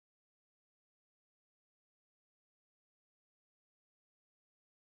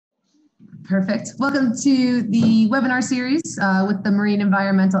Perfect. Welcome to the webinar series with the Marine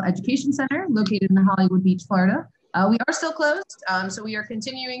Environmental Education Center located in Hollywood Beach, Florida. We are still closed, so we are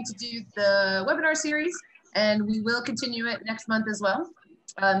continuing to do the webinar series, and we will continue it next month as well.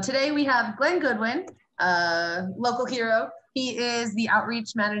 Today we have Glenn Goodwin, local hero. He is the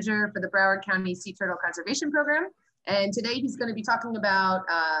outreach manager for the Broward County Sea Turtle Conservation Program. And today he's going to be talking about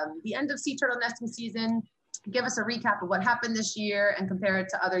the end of sea turtle nesting season, give us a recap of what happened this year and compare it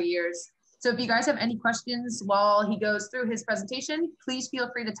to other years. So if you guys have any questions while he goes through his presentation, please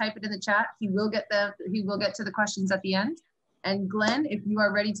feel free to type it in the chat. He will get to the questions at the end. And Glenn, if you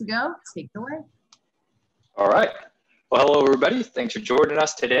are ready to go, take it away. All right. Well, hello, everybody. Thanks for joining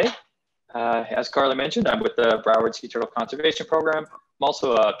us today. As Carla mentioned, I'm with the Broward Sea Turtle Conservation Program. I'm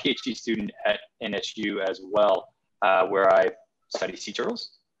also a PhD student at NSU as well, where I study sea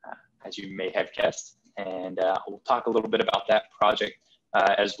turtles, as you may have guessed. And we'll talk a little bit about that project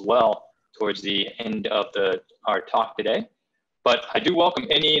as well towards the end of our talk today. But I do welcome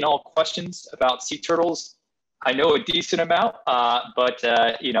any and all questions about sea turtles. I know a decent amount, but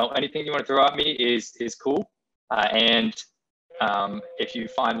you know, anything you want to throw at me is cool. If you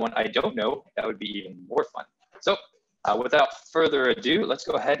find one I don't know, that would be even more fun. So without further ado, let's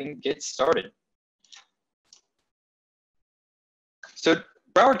go ahead and get started. So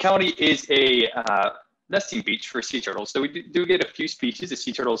Broward County is a nesting beach for sea turtles. So we do get a few species of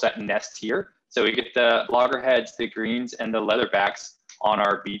sea turtles that nest here. So we get the loggerheads, the greens, and the leatherbacks on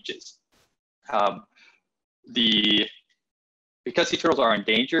our beaches. Because sea turtles are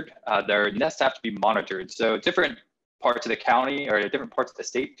endangered, their nests have to be monitored. So different parts of the county or different parts of the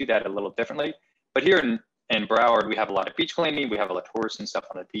state do that a little differently. But here in Broward, we have a lot of beach cleaning. We have a lot of tourists and stuff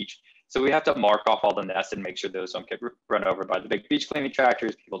on the beach. So we have to mark off all the nests and make sure those don't get run over by the big beach cleaning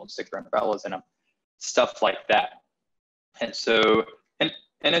tractors. People don't stick their umbrellas in them, stuff like that. And so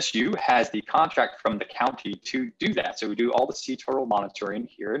NSU has the contract from the county to do that. So we do all the sea turtle monitoring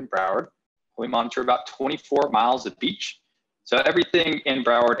here in Broward. We monitor about 24 miles of beach. So everything in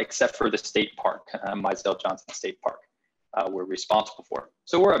Broward except for the state park, Mizell Johnson State Park, we're responsible for.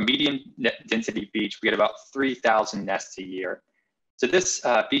 So we're a medium density beach. We get about 3,000 nests a year. So this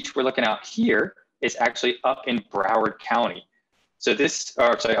beach we're looking at here is actually up in Broward County. So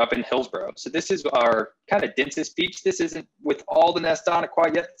up in Hillsborough. So this is our kind of densest beach. This isn't with all the nests on it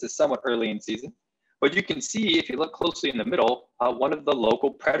quite yet. This is somewhat early in season. But you can see, if you look closely in the middle, one of the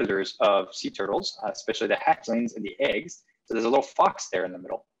local predators of sea turtles, especially the hatchlings and the eggs. So there's a little fox there in the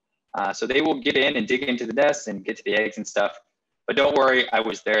middle. So they will get in and dig into the nest and get to the eggs and stuff. But don't worry, I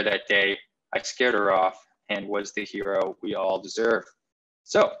was there that day. I scared her off and was the hero we all deserve.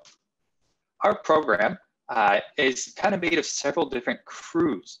 So our program is kind of made of several different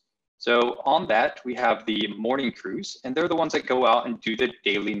crews. So on that, we have the morning crews, and they're the ones that go out and do the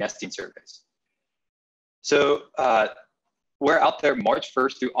daily nesting surveys. So we're out there March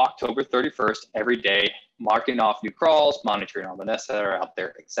 1st through October 31st every day, marking off new crawls, monitoring all the nests that are out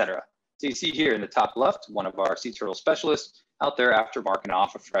there, etc. So you see here in the top left, one of our sea turtle specialists out there after marking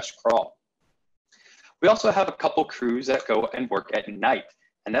off a fresh crawl. We also have a couple crews that go and work at night,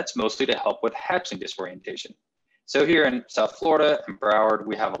 and that's mostly to help with hatchling disorientation. So here in South Florida and Broward,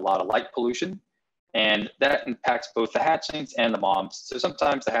 we have a lot of light pollution, and that impacts both the hatchlings and the moms. So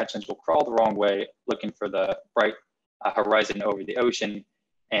sometimes the hatchlings will crawl the wrong way, looking for the bright horizon over the ocean,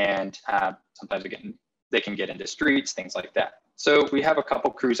 and sometimes they can get into streets, things like that. So we have a couple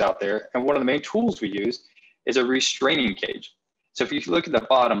crews out there, and one of the main tools we use is a restraining cage. So if you look at the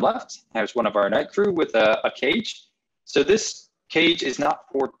bottom left, there's one of our night crew with a cage. So this cage is not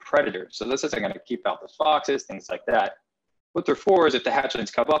for predators. So this isn't going to keep out the foxes, things like that. What they're for is if the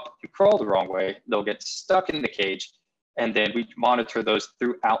hatchlings come up and crawl the wrong way, they'll get stuck in the cage, and then we monitor those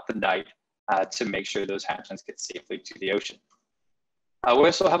throughout the night to make sure those hatchlings get safely to the ocean. We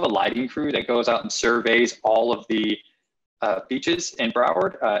also have a lighting crew that goes out and surveys all of the beaches in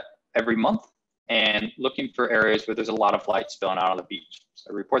Broward every month, and looking for areas where there's a lot of light spilling out on the beach.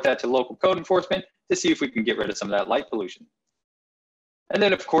 So I report that to local code enforcement to see if we can get rid of some of that light pollution. And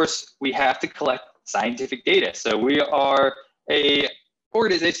then of course, we have to collect scientific data. So we are an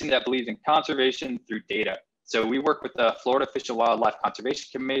organization that believes in conservation through data. So we work with the Florida Fish and Wildlife Conservation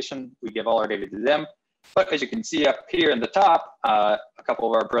Commission. We give all our data to them. But as you can see up here in the top, a couple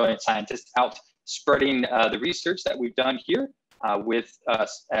of our brilliant scientists out spreading the research that we've done here with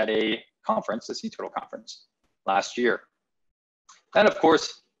us at a conference, the Sea Turtle Conference last year. And of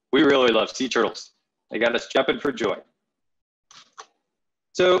course, we really love sea turtles. They got us jumping for joy.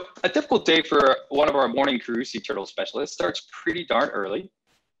 So a typical day for one of our morning crew sea turtle specialists starts pretty darn early.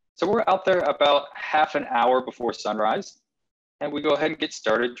 So we're out there about half an hour before sunrise. and we go ahead and get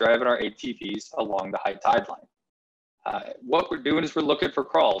started driving our ATVs along the high tide line. What we're doing is we're looking for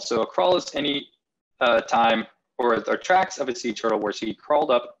crawls. So a crawl is any time or tracks of a sea turtle where she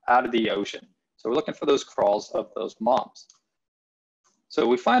crawled up out of the ocean. So we're looking for those crawls of those moms. So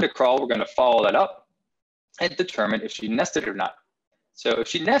we find a crawl, we're going to follow that up and determine if she nested or not. So if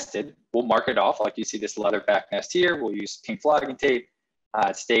she nested, we'll mark it off, like you see this leatherback nest here. We'll use pink flagging tape,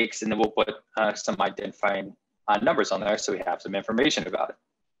 stakes, and then we'll put some identifying numbers on there so we have some information about it.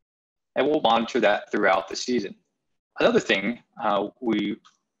 And we'll monitor that throughout the season. Another thing we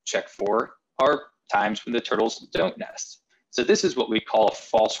check for are times when the turtles don't nest. So this is what we call a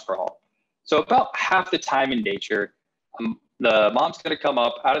false crawl. So about half the time in nature, the mom's going to come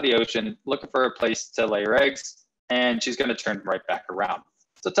up out of the ocean looking for a place to lay her eggs, and she's going to turn right back around.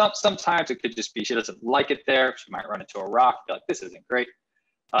 So sometimes it could just be she doesn't like it there. She might run into a rock, be like, this isn't great.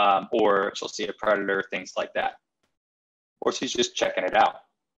 Or she'll see a predator, things like that. Or she's just checking it out.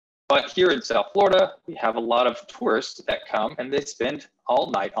 But here in South Florida, we have a lot of tourists that come and they spend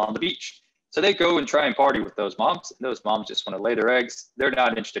all night on the beach. So they go and try and party with those moms, and those moms just want to lay their eggs. They're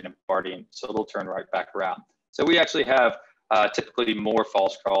not interested in partying, so they'll turn right back around. So we actually have typically more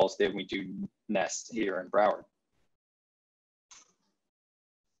false crawls than we do nests here in Broward.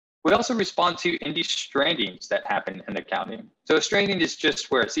 We also respond to any strandings that happen in the county. So a stranding is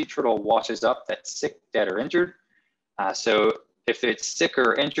just where a sea turtle washes up that's sick, dead, or injured. So if it's sick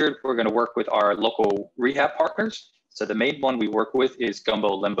or injured, we're going to work with our local rehab partners. So the main one we work with is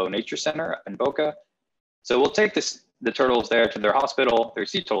Gumbo Limbo Nature Center up in Boca. So we'll take the turtles there to their hospital, their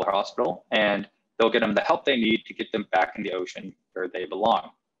sea turtle hospital, and they'll get them the help they need to get them back in the ocean where they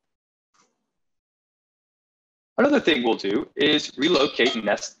belong. Another thing we'll do is relocate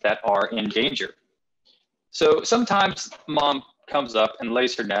nests that are in danger. So sometimes mom comes up and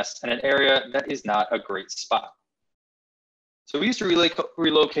lays her nest in an area that is not a great spot. So we used to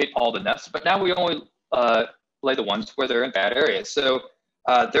relocate all the nests, but now we only lay the ones where they're in bad areas. So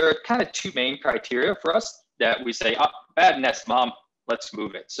there are kind of two main criteria for us that we say, oh, bad nest, mom, let's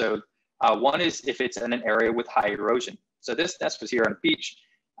move it. So one is if it's in an area with high erosion. So this nest was here on the beach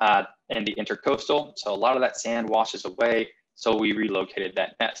in the intercoastal. So a lot of that sand washes away. So we relocated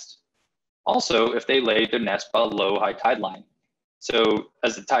that nest. Also, if they laid their nest below high tide line. So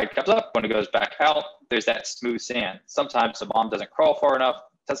as the tide comes up, when it goes back out, there's that smooth sand. Sometimes the mom doesn't crawl far enough,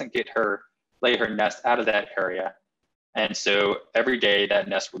 doesn't lay her nest out of that area. And so every day that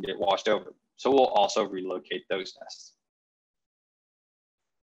nest will get washed over. So we'll also relocate those nests.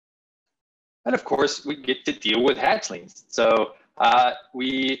 And of course, we get to deal with hatchlings. So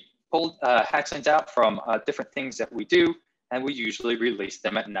we pull hatchlings out from different things that we do, and we usually release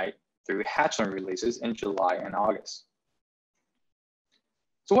them at night through hatchling releases in July and August.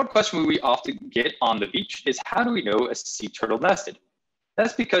 So one question we often get on the beach is, how do we know a sea turtle nested?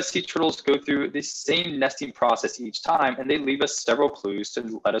 That's because sea turtles go through the same nesting process each time, and they leave us several clues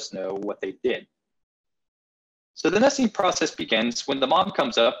to let us know what they did. So the nesting process begins when the mom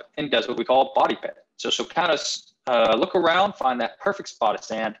comes up and does what we call a body pet. So she'll kind of look around, find that perfect spot of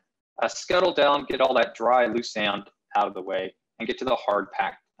sand, scuttle down, get all that dry, loose sand out of the way, and get to the hard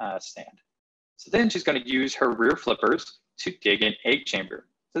packed sand. So then she's going to use her rear flippers to dig an egg chamber.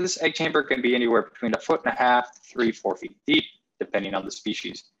 So this egg chamber can be anywhere between 1.5 to 4 feet deep, depending on the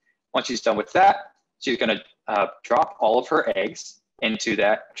species. Once she's done with that, she's going to drop all of her eggs into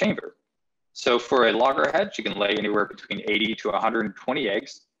that chamber. So for a loggerhead, she can lay anywhere between 80 to 120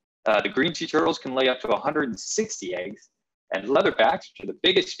 eggs. The green sea turtles can lay up to 160 eggs, and leatherbacks, which are the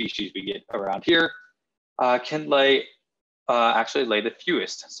biggest species we get around here, can actually lay the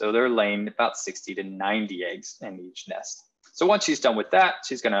fewest. So they're laying about 60 to 90 eggs in each nest. So once she's done with that,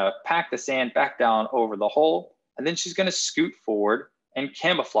 she's going to pack the sand back down over the hole, and then she's going to scoot forward and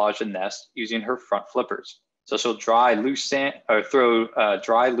camouflage the nest using her front flippers. So she'll dry loose sand or throw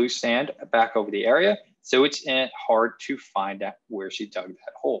dry loose sand back over the area, so it's hard to find out where she dug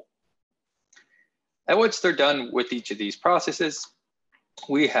that hole. And once they're done with each of these processes,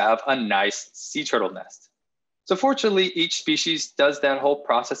 we have a nice sea turtle nest. So fortunately, each species does that whole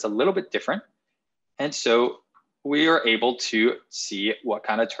process a little bit different, and so we are able to see what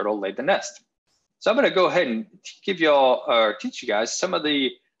kind of turtle laid the nest. So I'm going to go ahead and give y'all or teach you guys some of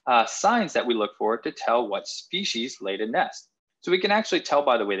the signs that we look for to tell what species laid a nest. So we can actually tell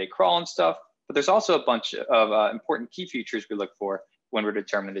by the way they crawl and stuff, but there's also a bunch of important key features we look for when we're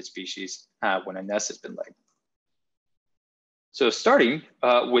determining the species when a nest has been laid. So starting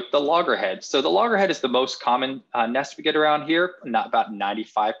with the loggerhead. So the loggerhead is the most common nest we get around here. About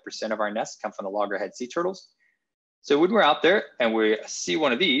 95% of our nests come from the loggerhead sea turtles. So when we're out there and we see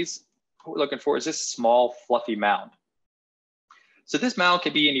one of these, what we're looking for is this small fluffy mound. So this mound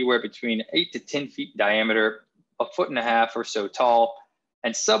can be anywhere between 8 to 10 feet diameter, 1.5 feet or so tall,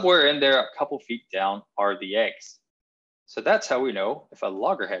 and somewhere in there, a couple feet down, are the eggs. So that's how we know if a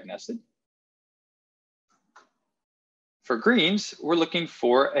loggerhead nested. For greens, we're looking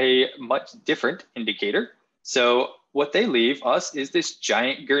for a much different indicator. So what they leave us is this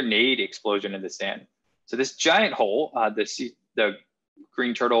giant grenade explosion in the sand. So this giant hole, the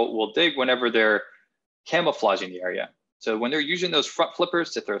green turtle will dig whenever they're camouflaging the area. So when they're using those front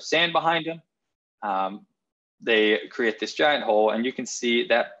flippers to throw sand behind them, they create this giant hole, and you can see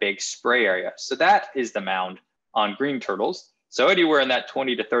that big spray area. So that is the mound on green turtles. So anywhere in that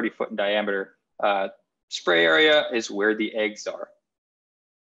 20 to 30 foot in diameter spray area is where the eggs are.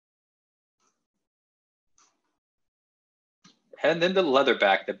 And then the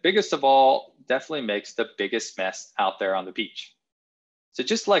leatherback, the biggest of all, definitely makes the biggest mess out there on the beach. So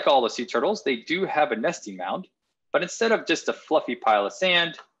just like all the sea turtles, they do have a nesting mound, but instead of just a fluffy pile of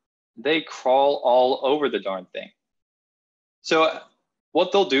sand, they crawl all over the darn thing. So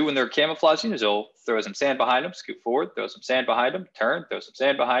what they'll do when they're camouflaging is they'll throw some sand behind them, scoot forward, throw some sand behind them, turn, throw some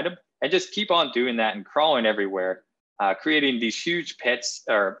sand behind them, and just keep on doing that and crawling everywhere, creating these huge pits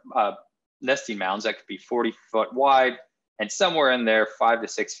or nesting mounds that could be 40 foot wide, and somewhere in there, 5 to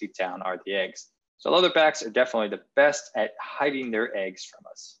 6 feet down are the eggs. So leatherbacks are definitely the best at hiding their eggs from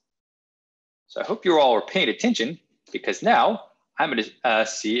us. So I hope you all are paying attention, because now I'm going to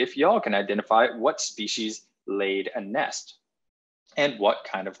see if y'all can identify what species laid a nest and what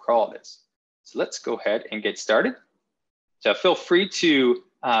kind of crawl it is. So let's go ahead and get started. So feel free to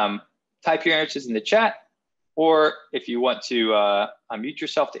type your answers in the chat, or if you want to unmute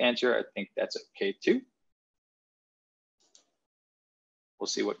yourself to answer, I think that's okay too. We'll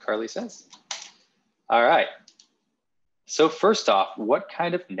see what Carly says. All right. So first off, what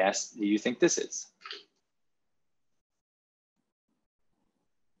kind of nest do you think this is?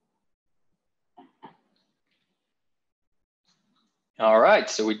 All right,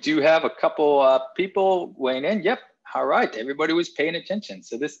 so we do have a couple people weighing in. Yep, all right, everybody was paying attention.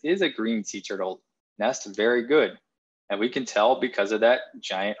 So this is a green sea turtle nest, very good. And we can tell because of that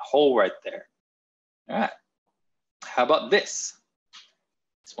giant hole right there. All right, how about this?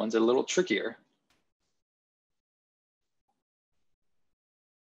 This one's a little trickier.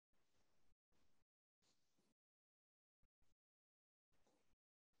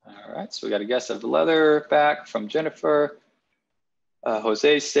 All right, so we got a guess of the leatherback from Jennifer.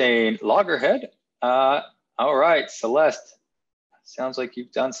 Jose saying loggerhead. All right, Celeste, sounds like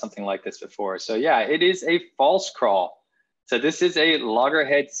you've done something like this before. So yeah, it is a false crawl. So this is a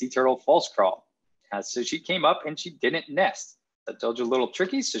loggerhead sea turtle false crawl. So she came up and she didn't nest. I told you a little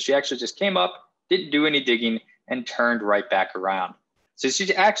tricky. So she actually just came up, didn't do any digging, and turned right back around. So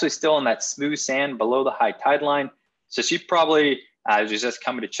she's actually still in that smooth sand below the high tide line. So she probably was just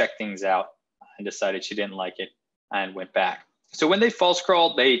coming to check things out and decided she didn't like it and went back. So when they false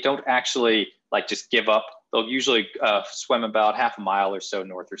crawl, they don't actually like just give up. They'll usually swim about half a mile or so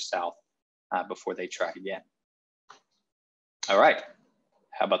north or south before they try again. All right,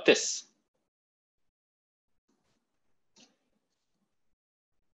 how about this?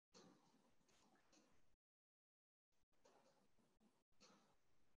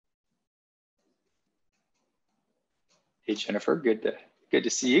 Hey, Jennifer, good to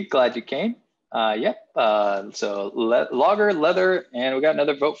see you. Glad you came. Yep, so logger, leather, and we got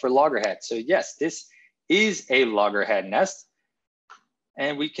another vote for loggerhead. So yes, this is a loggerhead nest.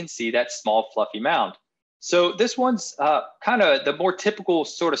 And we can see that small fluffy mound. So this one's kind of the more typical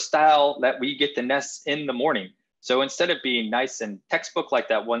sort of style that we get the nests in the morning. So instead of being nice and textbook like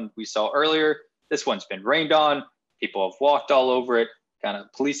that one we saw earlier, this one's been rained on. People have walked all over it. Kind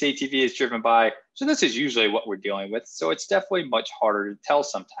of police ATV is driven by. So this is usually what we're dealing with. So it's definitely much harder to tell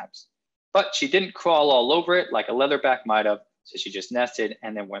sometimes. But she didn't crawl all over it like a leatherback might have. So she just nested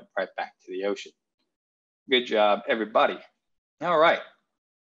and then went right back to the ocean. Good job, everybody. All right.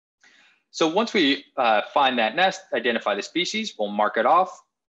 So once we find that nest, identify the species, we'll mark it off,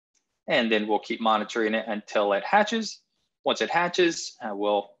 and then we'll keep monitoring it until it hatches. Once it hatches,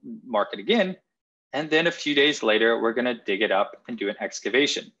 we'll mark it again. And then a few days later, we're gonna dig it up and do an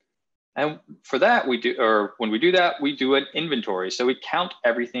excavation. And for that, when we do that, we do an inventory. So we count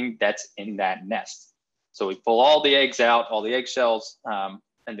everything that's in that nest. So we pull all the eggs out, all the eggshells, and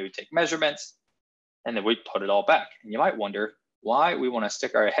then we take measurements, and then we put it all back. And you might wonder why we want to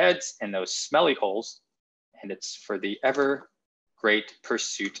stick our heads in those smelly holes. And it's for the ever great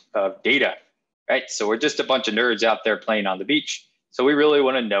pursuit of data, right? So we're just a bunch of nerds out there playing on the beach. So we really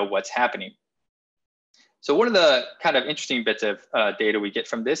want to know what's happening. So one of the kind of interesting bits of data we get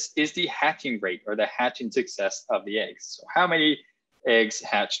from this is the hatching rate or the hatching success of the eggs. So how many eggs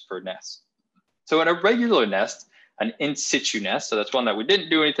hatched per nest. So in a regular nest, an in situ nest, so that's one that we didn't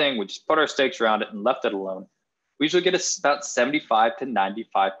do anything, we just put our stakes around it and left it alone, we usually get about 75 to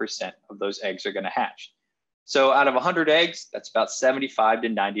 95% of those eggs are going to hatch. So out of 100 eggs, that's about 75 to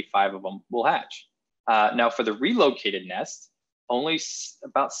 95 of them will hatch. Now for the relocated nest, only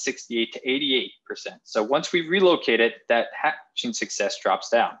about 68 to 88%. So once we relocate it, that hatching success drops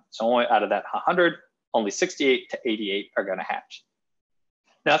down. So only out of that 100, only 68 to 88 are going to hatch.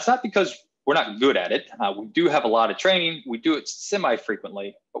 Now it's not because we're not good at it. We do have a lot of training. We do it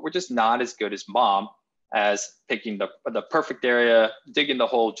semi-frequently, but we're just not as good as mom as picking the perfect area, digging the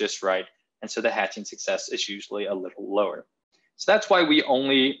hole just right. And so the hatching success is usually a little lower. So that's why we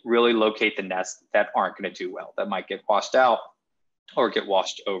only really locate the nests that aren't going to do well, that might get washed out or get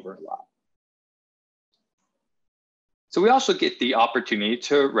washed over a lot. So we also get the opportunity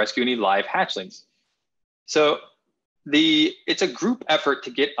to rescue any live hatchlings. So it's a group effort to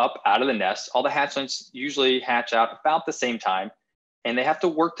get up out of the nest. All the hatchlings usually hatch out about the same time, and they have to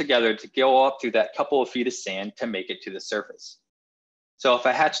work together to go up through that couple of feet of sand to make it to the surface. So if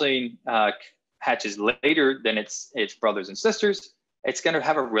a hatchling hatches later than its brothers and sisters, it's going to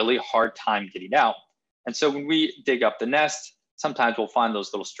have a really hard time getting out. And so when we dig up the nest, sometimes we'll find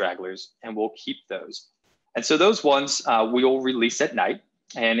those little stragglers and we'll keep those. And so those ones we'll release at night.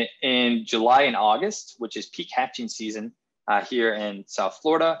 And in July and August, which is peak hatching season here in South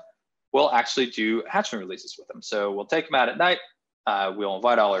Florida, we'll actually do hatchling releases with them. So we'll take them out at night. We'll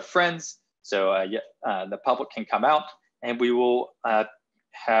invite all our friends. So the public can come out and we will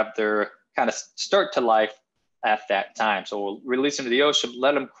have their kind of start to life at that time. So we'll release them to the ocean,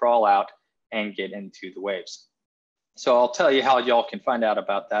 let them crawl out and get into the waves. So I'll tell you how y'all can find out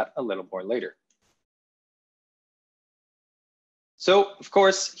about that a little more later. So of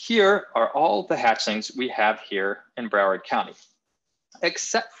course, here are all the hatchlings we have here in Broward County,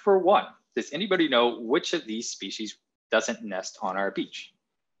 except for one. Does anybody know which of these species doesn't nest on our beach?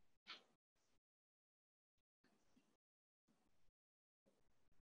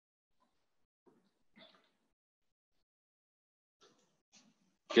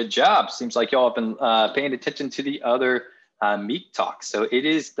 Good job. Seems like y'all have been paying attention to the other MEEC talks. So it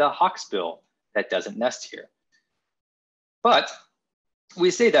is the hawksbill that doesn't nest here. But we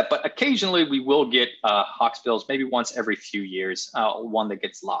say that, but occasionally we will get hawksbills, maybe once every few years, one that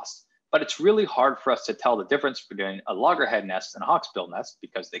gets lost. But it's really hard for us to tell the difference between a loggerhead nest and a hawksbill nest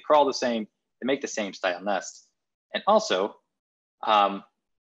because they crawl the same, they make the same style nest. And also,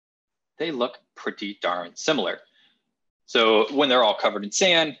 they look pretty darn similar. So when they're all covered in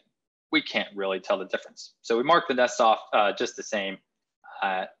sand, we can't really tell the difference. So we mark the nests off just the same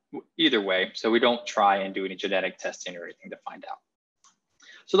either way. So we don't try and do any genetic testing or anything to find out.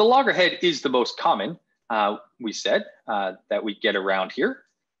 So the loggerhead is the most common, we said, that we get around here.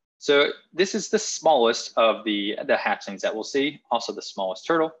 So this is the smallest of the hatchlings that we'll see, also the smallest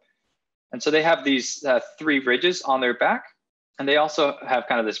turtle. And so they have these 3 ridges on their back, and they also have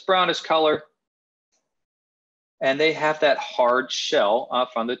kind of this brownish color. And they have that hard shell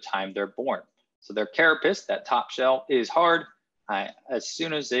from the time they're born. So their carapace, that top shell, is hard as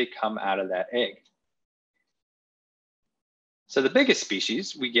soon as they come out of that egg. So the biggest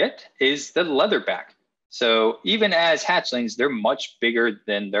species we get is the leatherback. So even as hatchlings, they're much bigger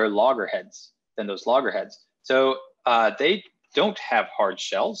than their loggerheads, than those loggerheads. So they don't have hard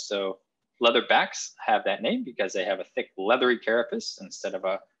shells. So leatherbacks have that name because they have a thick leathery carapace instead of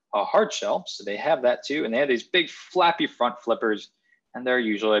a hard shell. So they have that too. And they have these big flappy front flippers, and they're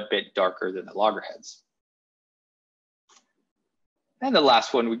usually a bit darker than the loggerheads. And the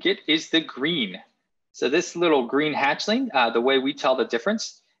last one we get is the green. So this little green hatchling, the way we tell the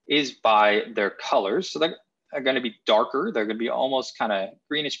difference is by their colors. So they're going to be darker. They're going to be almost kind of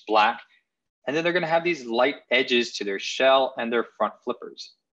greenish black. And then they're going to have these light edges to their shell and their front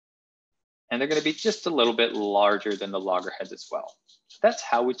flippers. And they're going to be just a little bit larger than the loggerheads as well. That's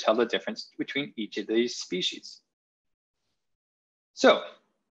how we tell the difference between each of these species. So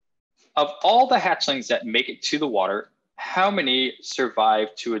of all the hatchlings that make it to the water, how many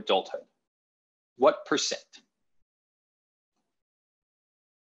survive to adulthood? What %?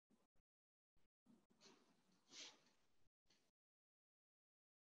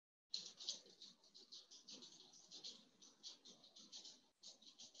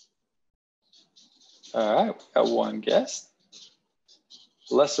 All right, we got one guess.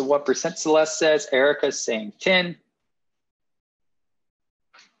 Less than 1%, Celeste says. Erica's saying 10.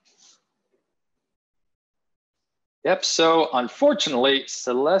 Yep, so unfortunately,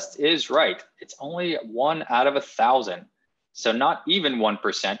 Celeste is right. It's only 1 out of 1,000. So not even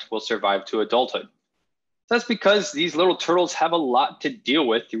 1% will survive to adulthood. that's because these little turtles have a lot to deal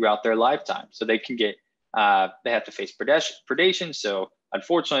with throughout their lifetime. So they can get, they have to face predation. So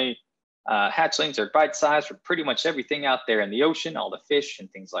unfortunately, hatchlings are bite-sized for pretty much everything out there in the ocean, all the fish and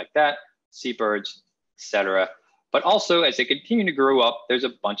things like that, seabirds, etc. But also, as they continue to grow up, there's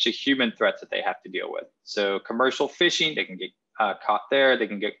a bunch of human threats that they have to deal with. So commercial fishing, they can get caught there. They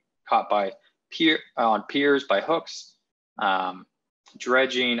can get caught by on piers by hooks,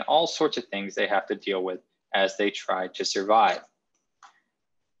 dredging, all sorts of things they have to deal with as they try to survive.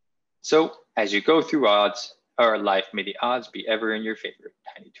 So as you go through life, may the odds be ever in your favor,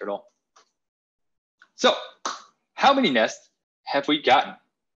 tiny turtle. So how many nests have we gotten?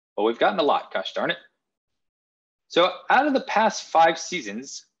 Well, we've gotten a lot, gosh darn it. So out of the past 5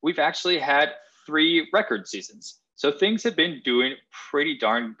 seasons, we've actually had 3 record seasons. So things have been doing pretty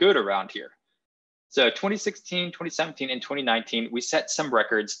darn good around here. So 2016, 2017, and 2019, we set some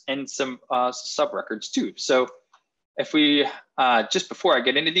records and some sub-records too. So if we, just before I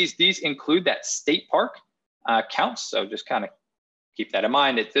get into these include that state park counts. So just kind of keep that in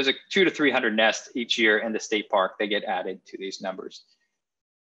mind. There's a 200 to 300 nests each year in the state park. They get added to these numbers.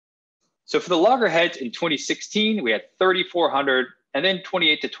 So for the loggerheads in 2016, we had 3,400, and then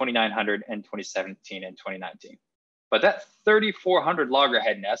 28 to 2,900 in 2017 and 2019. But that 3,400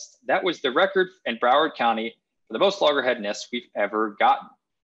 loggerhead nest, that was the record in Broward County for the most loggerhead nests we've ever gotten.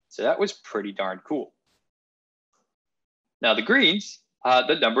 So that was pretty darn cool. Now the greens,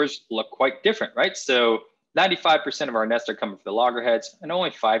 the numbers look quite different, right? So 95% of our nests are coming from the loggerheads and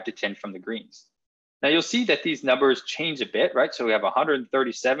only 5 to 10 from the greens. Now you'll see that these numbers change a bit, right? So we have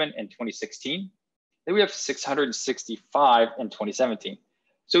 137 in 2016, then we have 665 in 2017.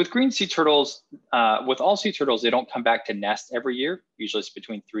 So with green sea turtles, with all sea turtles, they don't come back to nest every year. Usually it's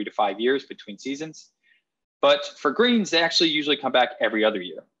between 3 to 5 years between seasons. But for greens, they actually usually come back every other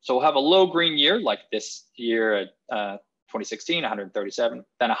year. So we'll have a low green year like this year, 2016, 137.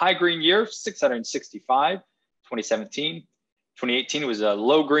 Then a high green year, 665, 2017. 2018 was a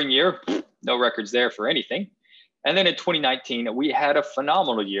low green year, no records there for anything. And then in 2019, we had a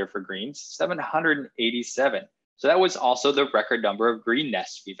phenomenal year for greens, 787. So that was also the record number of green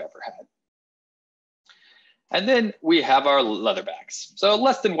nests we've ever had. And then we have our leatherbacks. So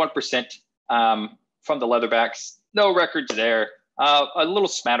less than 1% from the leatherbacks, no records there, a little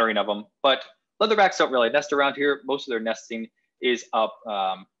smattering of them, but leatherbacks don't really nest around here. Most of their nesting is up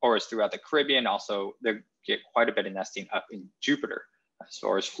or is throughout the Caribbean. Also, they get quite a bit of nesting up in Jupiter as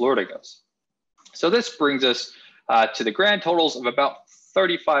far as Florida goes. So this brings us to the grand totals of about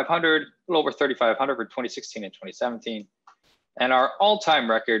 3,500, a little over 3,500 for 2016 and 2017, and our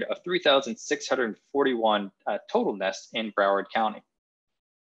all-time record of 3,641 total nests in Broward County.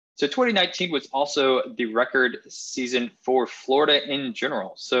 So 2019 was also the record season for Florida in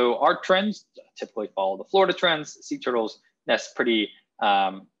general. So our trends typically follow the Florida trends. Sea turtles nest pretty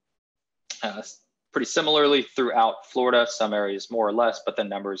similarly throughout Florida, some areas more or less, but the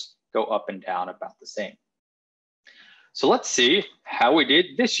numbers go up and down about the same. So let's see how we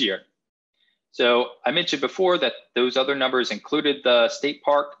did this year. So I mentioned before that those other numbers included the state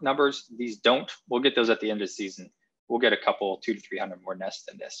park numbers. These don't. We'll get those at the end of the season. We'll get a couple, 200 to 300 more nests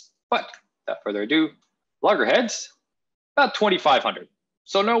than this. But without further ado, loggerheads, about 2,500.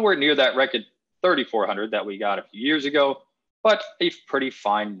 So nowhere near that record 3,400 that we got a few years ago, but a pretty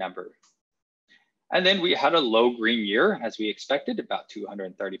fine number. And then we had a low green year, as we expected, about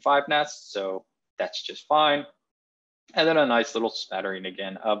 235 nests. So that's just fine. And then a nice little smattering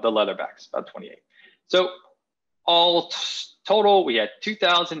again of the leatherbacks, about 28. So all total, we had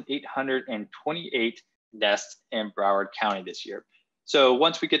 2,828 nests in Broward County this year. So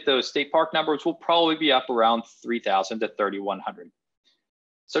once we get those state park numbers, we'll probably be up around 3,000 to 3,100.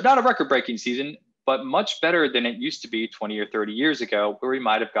 So not a record-breaking season, but much better than it used to be 20 or 30 years ago, where we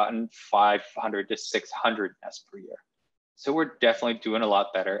might have gotten 500 to 600 nests per year. So we're definitely doing a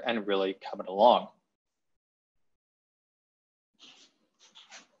lot better and really coming along.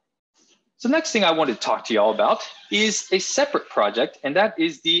 So next thing I wanted to talk to you all about is a separate project, and that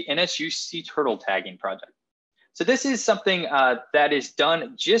is the NSU Sea Turtle Tagging Project. So this is something that is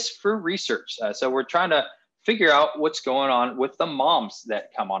done just for research. So we're trying to figure out what's going on with the moms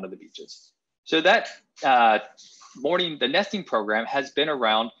that come onto the beaches. So that the nesting program has been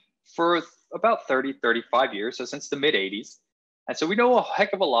around for about 30, 35 years, so since the mid 80s. And so we know a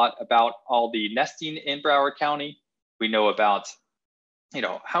heck of a lot about all the nesting in Broward County. We know about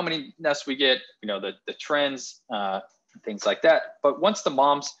how many nests we get, the trends, things like that. But once the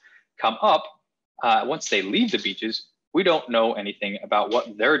moms come up, once they leave the beaches, we don't know anything about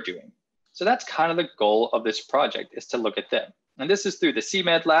what they're doing. So that's kind of the goal of this project, is to look at them. And this is through the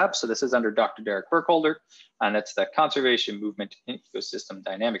CMed lab. So this is under Dr. Derek Burkholder, and that's the Conservation Movement and Ecosystem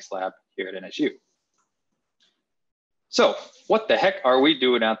Dynamics lab here at NSU. So what the heck are we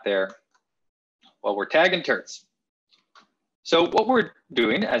doing out there? Well, we're tagging turds. So what we're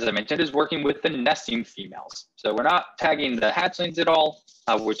doing, as I mentioned, is working with the nesting females. So we're not tagging the hatchlings at all.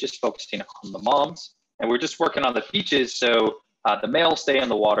 We're just focusing on the moms, and we're just working on the beaches. So the males stay in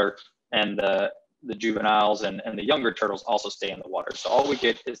the water, and the juveniles and the younger turtles also stay in the water. So all we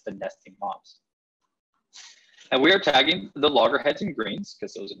get is the nesting moms. And we are tagging the loggerheads and greens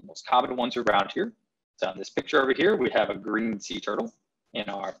because those are the most common ones around here. So on this picture over here, we have a green sea turtle in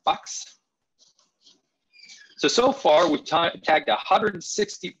our box. So far, we've tagged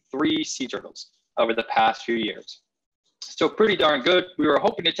 163 sea turtles over the past few years. So pretty darn good. We were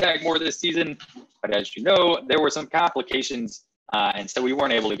hoping to tag more this season, but as you know, there were some complications, and so we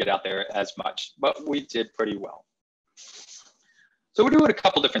weren't able to get out there as much, but we did pretty well. So we're doing a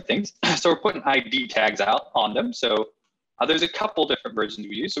couple different things. So we're putting ID tags out on them. So there's a couple different versions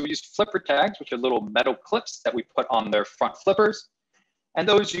we use. So we use flipper tags, which are little metal clips that we put on their front flippers. And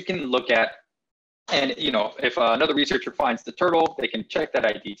those you can look at. And if another researcher finds the turtle, they can check that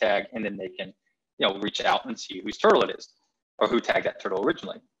ID tag, and then they can reach out and see whose turtle it is or who tagged that turtle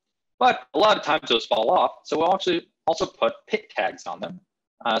originally. But a lot of times those fall off. So we'll actually also put pit tags on them.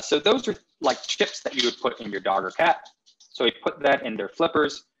 So those are like chips that you would put in your dog or cat. So we put that in their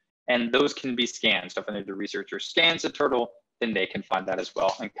flippers, and those can be scanned. So if another researcher scans a turtle, then they can find that as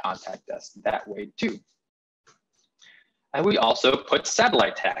well and contact us that way too. And we also put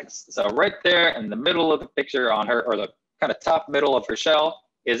satellite tags. So right there in the middle of the picture on her, or the kind of top middle of her shell,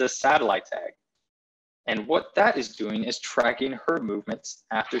 is a satellite tag. And what that is doing is tracking her movements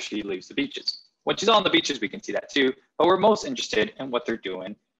after she leaves the beaches. When she's on the beaches, we can see that too, but we're most interested in what they're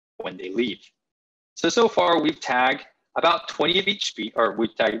doing when they leave. So far we've tagged about 20 of each species, or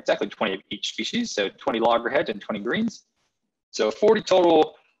we've tagged exactly 20 of each species, so 20 loggerheads and 20 greens. So 40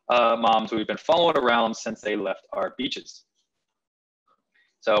 total moms we've been following around since they left our beaches.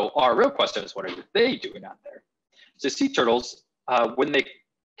 So our real question is, what are they doing out there? So sea turtles, when they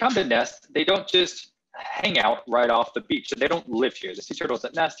come to nest, they don't just hang out right off the beach. So they don't live here. The sea turtles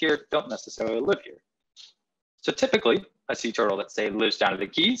that nest here don't necessarily live here. So typically, a sea turtle that say lives down to the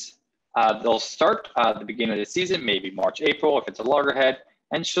Keys, they'll start the beginning of the season, maybe March, April, if it's a loggerhead,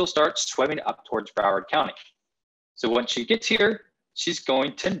 and she'll start swimming up towards Broward County. So when she gets here, she's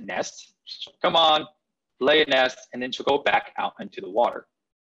going to nest. She'll come on, lay a nest, and then she'll go back out into the water.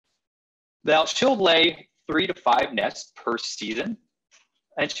 Now, she'll lay 3 to 5 nests per season,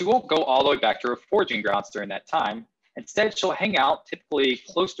 and she won't go all the way back to her foraging grounds during that time. Instead, she'll hang out typically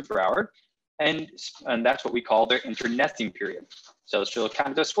close to Broward, and that's what we call their internesting period. So she'll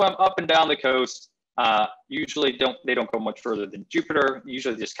kind of just swim up and down the coast. Usually they don't go much further than Jupiter.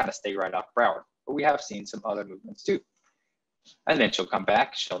 Usually just kind of stay right off Broward, but we have seen some other movements too. And then she'll come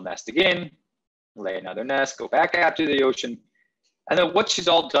back, she'll nest again, lay another nest, go back out to the ocean. And then once she's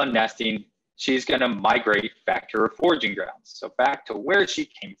all done nesting, she's gonna migrate back to her foraging grounds. So back to where she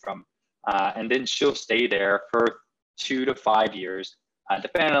came from. And then she'll stay there for 2 to 5 years,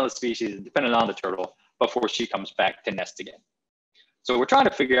 depending on the species and depending on the turtle, before she comes back to nest again. So we're trying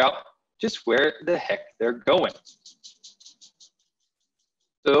to figure out just where the heck they're going.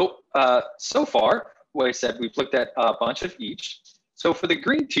 So, so far, like I said, we've looked at a bunch of each. So for the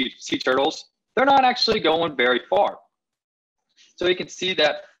green sea turtles, they're not actually going very far. So you can see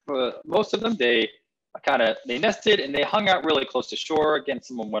that for most of them, they nested and they hung out really close to shore. Again,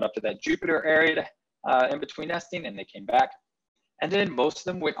 some of them went up to that Jupiter area in between nesting and they came back. And then most of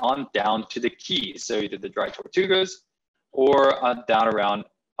them went on down to the Keys. So either the Dry Tortugas or down around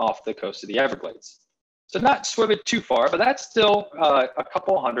off the coast of the Everglades. So not swimming too far, but that's still a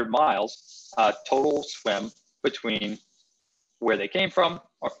couple 100 miles total swim between where they came from,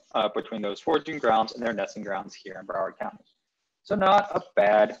 or between those foraging grounds and their nesting grounds here in Broward County. So not a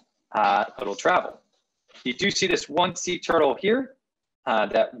bad little travel. You do see this one sea turtle here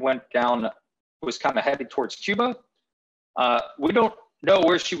that went down, was kind of headed towards Cuba. We don't know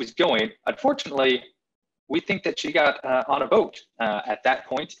where she was going. Unfortunately, we think that she got on a boat at that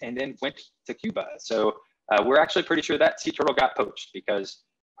point and then went to Cuba. So we're actually pretty sure that sea turtle got poached because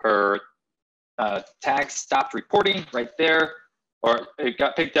her tags stopped reporting right there, or it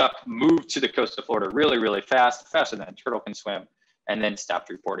got picked up, moved to the coast of Florida really, really fast, faster than a turtle can swim, and then stopped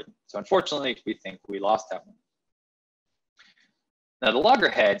reporting. So unfortunately, we think we lost that one. Now the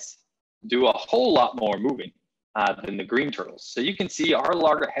loggerheads do a whole lot more moving than the green turtles. So you can see our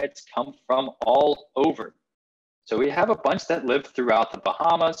loggerheads come from all over. So we have a bunch that live throughout the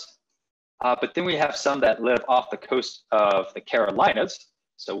Bahamas. But then we have some that live off the coast of the Carolinas,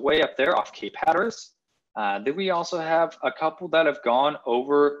 so way up there off Cape Hatteras. Then we also have a couple that have gone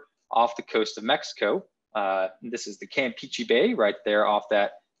over off the coast of Mexico. This is the Campeche Bay right there off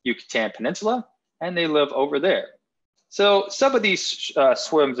that Yucatan Peninsula, and they live over there. So some of these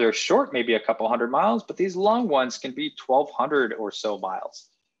swims are short, maybe a couple 100 miles, but these long ones can be 1,200 or so miles.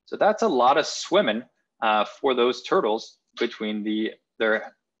 So that's a lot of swimming for those turtles between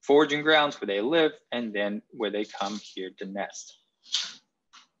their foraging grounds where they live and then where they come here to nest.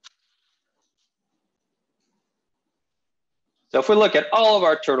 So if we look at all of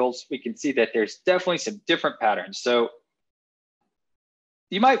our turtles, we can see that there's definitely some different patterns. So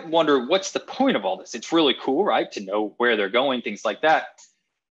you might wonder, what's the point of all this? It's really cool, right? To know where they're going, things like that.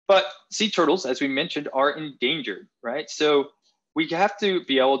 But sea turtles, as we mentioned, are endangered, right? So we have to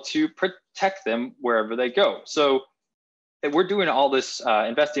be able to protect them wherever they go. So we're doing all this,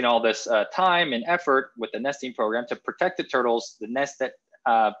 investing all this time and effort with the nesting program to protect the turtles, the nests that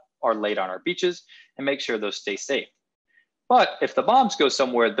are laid on our beaches, and make sure those stay safe. But if the moms go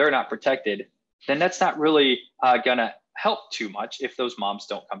somewhere they're not protected, then that's not really gonna help too much if those moms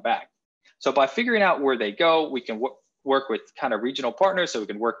don't come back. So by figuring out where they go, we can work with kind of regional partners, so we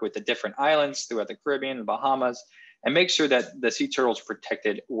can work with the different islands throughout the Caribbean and Bahamas and make sure that the sea turtles are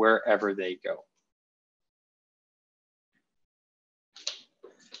protected wherever they go.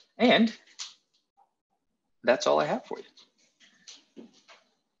 And that's all I have for you.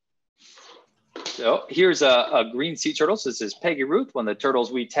 So here's a green sea turtle. So this is Peggy Ruth, one of the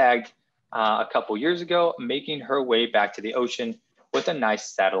turtles we tagged a couple years ago, making her way back to the ocean with a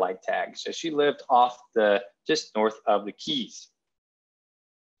nice satellite tag. So she lived off just north of the Keys.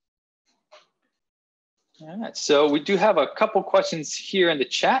 All right, so we do have a couple questions here in the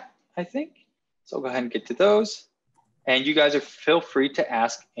chat, I think. So I'll go ahead and get to those. And you guys feel free to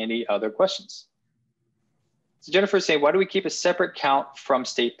ask any other questions. So Jennifer's saying, why do we keep a separate count from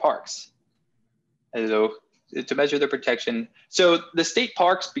state parks? So to measure the protection. So the state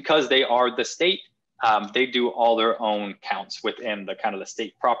parks, because they are the state, they do all their own counts within the kind of the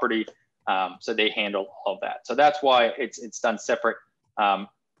state property. So they handle all of that. So that's why it's done separate.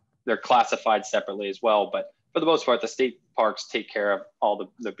 They're classified separately as well, but for the most part, the state parks take care of all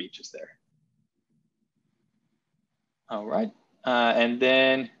the beaches there. All right, and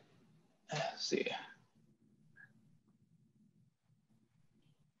then, let's see.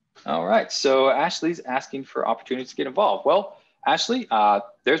 All right, so Ashley's asking for opportunities to get involved. Well, Ashley,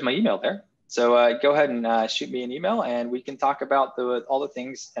 there's my email there. So go ahead and shoot me an email and we can talk about all the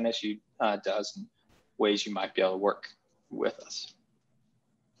things NSU does and ways you might be able to work with us.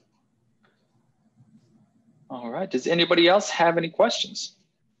 All right, does anybody else have any questions?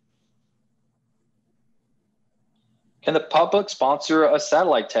 Can the public sponsor a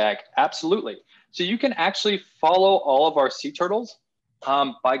satellite tag? Absolutely. So you can actually follow all of our sea turtles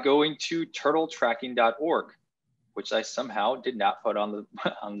by going to turtletracking.org, which I somehow did not put on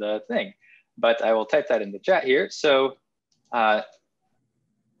the thing, but I will type that in the chat here. So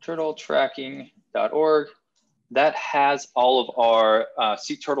turtletracking.org, that has all of our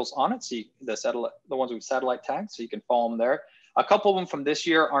sea turtles on it. So the ones with satellite tags, so you can follow them there. A couple of them from this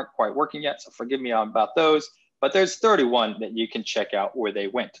year aren't quite working yet, so forgive me about those. But there's 31 that you can check out where they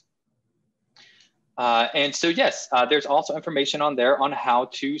went. And so yes, there's also information on there on how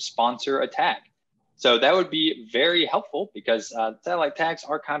to sponsor a tag. So that would be very helpful because satellite tags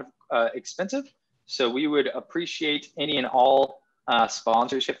are kind of expensive. So we would appreciate any and all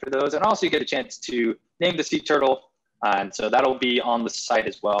sponsorship for those. And also you get a chance to name the sea turtle. And so that'll be on the site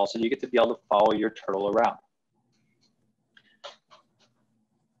as well. So you get to be able to follow your turtle around.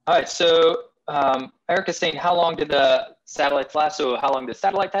 All right, so Erica's saying, how long did the satellites last? So how long did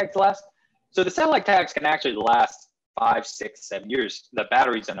satellite tags last? So the satellite tags can actually last 5, 6, 7 years. The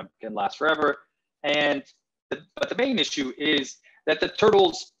batteries in them can last forever. But the main issue is that the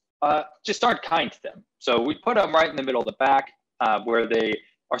turtles just aren't kind to them. So we put them right in the middle of the back where they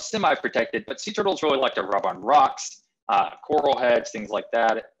are semi-protected, but sea turtles really like to rub on rocks, coral heads, things like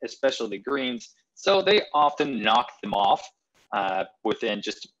that, especially greens. So they often knock them off within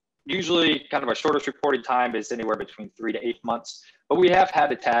just usually kind of our shortest reporting time is anywhere between 3 to 8 months, but we have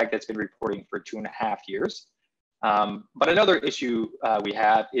had a tag that's been reporting for 2.5 years. But another issue we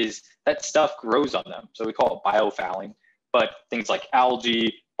have is that stuff grows on them. So we call it biofouling, but things like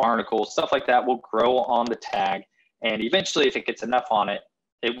algae, barnacles, stuff like that will grow on the tag. And eventually if it gets enough on it,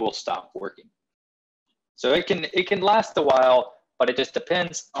 it will stop working. So it can last a while, but it just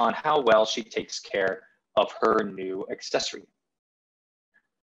depends on how well she takes care of her new accessory.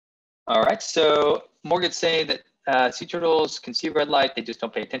 All right, so Morgan's saying that sea turtles can see red light, they just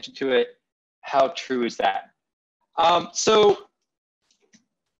don't pay attention to it. how true is that? So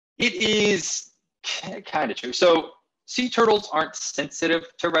it is kind of true. So sea turtles aren't sensitive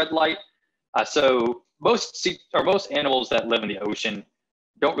to red light. So most animals that live in the ocean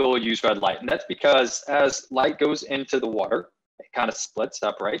don't really use red light. And that's because as light goes into the water, it kind of splits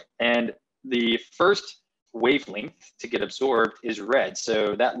up, right? And the first wavelength to get absorbed is red.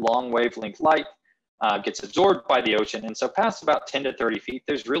 So that long wavelength light gets absorbed by the ocean. And so past about 10 to 30 feet,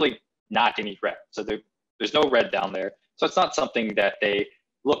 there's really not any red. So there's no red down there. So it's not something that they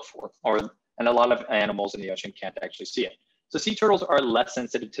look for, and a lot of animals in the ocean can't actually see it. So sea turtles are less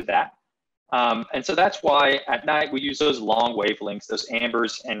sensitive to that. And so that's why at night we use those long wavelengths, those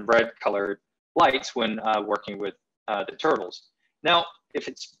ambers and red colored lights when working with the turtles. Now, if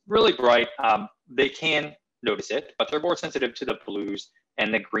it's really bright, they can notice it, but they're more sensitive to the blues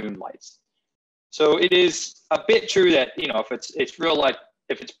and the green lights. So it is a bit true that, you know, if it's real light,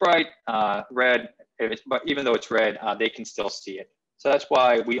 if it's bright red, but even though it's red, they can still see it. So that's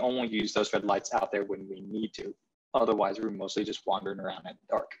why we only use those red lights out there when we need to. Otherwise, we're mostly just wandering around at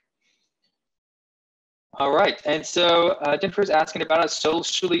dark. All right, and so Jennifer's asking about a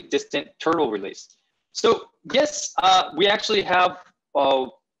socially distant turtle release. So yes, we actually have,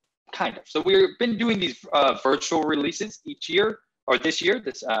 kind of. So we've been doing these virtual releases each year, or this year,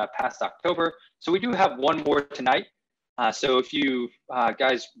 this past October. So we do have one more tonight. So if you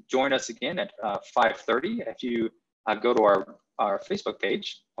guys join us again at 5:30, if you go to our Facebook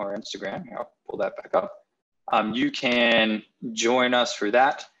page or Instagram, here, I'll pull that back up. You can join us for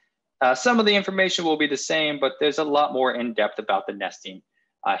that. Some of the information will be the same, but there's a lot more in depth about the nesting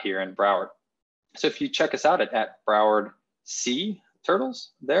here in Broward. So if you check us out at Broward Sea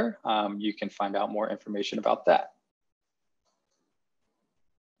Turtles there, you can find out more information about that.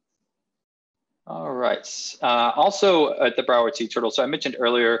 All right. Also at the Broward Sea Turtles, so I mentioned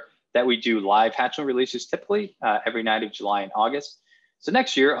earlier that we do live hatchling releases typically every night of July and August. So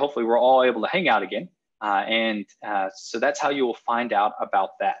next year, hopefully we're all able to hang out again. So that's how you will find out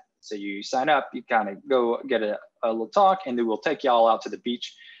about that. So you sign up, you kind of go get a little talk, and then we'll take y'all out to the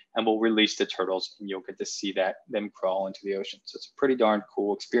beach and we'll release the turtles, and you'll get to see them crawl into the ocean. So it's a pretty darn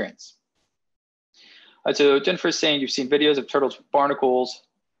cool experience. So Jennifer's saying you've seen videos of turtles with barnacles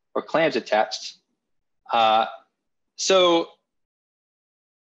or clams attached. Yeah, so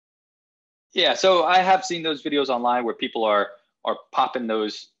I have seen those videos online where people are popping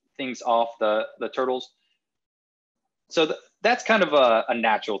those things off the turtles. So that's kind of a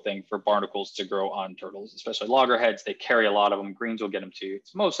natural thing for barnacles to grow on turtles, especially loggerheads. They carry a lot of them. Greens will get them too.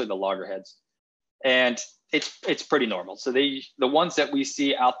 It's mostly the loggerheads, and it's pretty normal. So the ones that we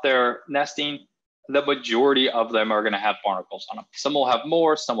see out there nesting, the majority of them are going to have barnacles on them. Some will have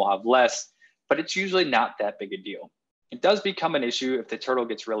more, some will have less, but it's usually not that big a deal. It does become an issue if the turtle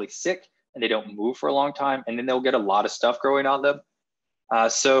gets really sick and they don't move for a long time, and then they'll get a lot of stuff growing on them.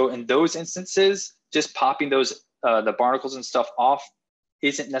 So in those instances, just popping those the barnacles and stuff off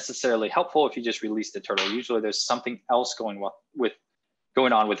isn't necessarily helpful if you just release the turtle. Usually there's something else going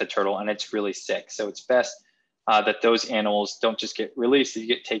on with the turtle, and it's really sick. So it's best that those animals don't just get released, you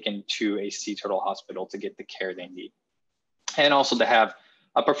get taken to a sea turtle hospital to get the care they need. And also to have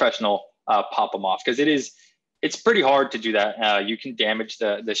a professional pop them off, because it's pretty hard to do that. You can damage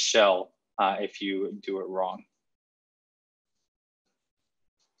the shell if you do it wrong.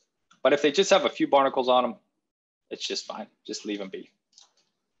 But if they just have a few barnacles on them, it's just fine. Just leave them be.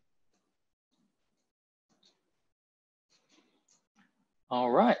 All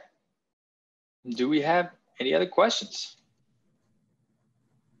right. Do we have any other questions?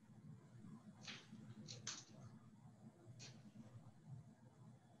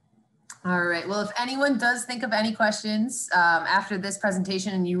 All right. Well, if anyone does think of any questions after this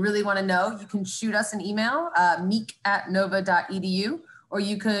presentation and you really want to know, you can shoot us an email, meek@nova.edu, or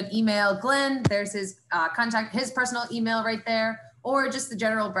you could email Glenn. There's his his personal email right there, or just the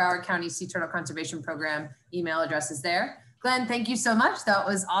general Broward County Sea Turtle Conservation Program email address is there. Glenn, thank you so much. That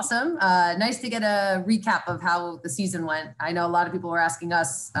was awesome. Nice to get a recap of how the season went. I know a lot of people were asking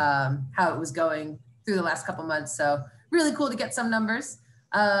us how it was going through the last couple months, so really cool to get some numbers.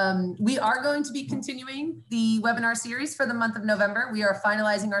 We are going to be continuing the webinar series for the month of November. We are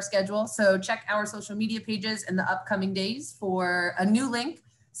finalizing our schedule, so check our social media pages in the upcoming days for a new link.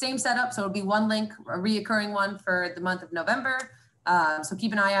 Same setup, so it'll be one link, a reoccurring one for the month of November. So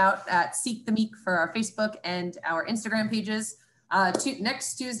keep an eye out at Seek the MEEC for our Facebook and our Instagram pages.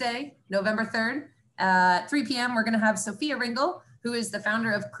 Next Tuesday, November 3rd, at 3 p.m., we're going to have Sophia Ringel, who is the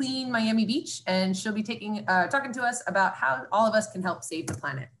founder of Clean Miami Beach, and she'll be talking to us about how all of us can help save the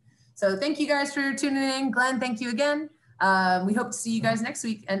planet. So thank you guys for tuning in. Glenn, thank you again. We hope to see you guys next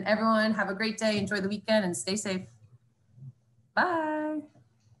week, and everyone have a great day. Enjoy the weekend and stay safe. Bye.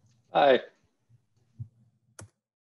 Bye.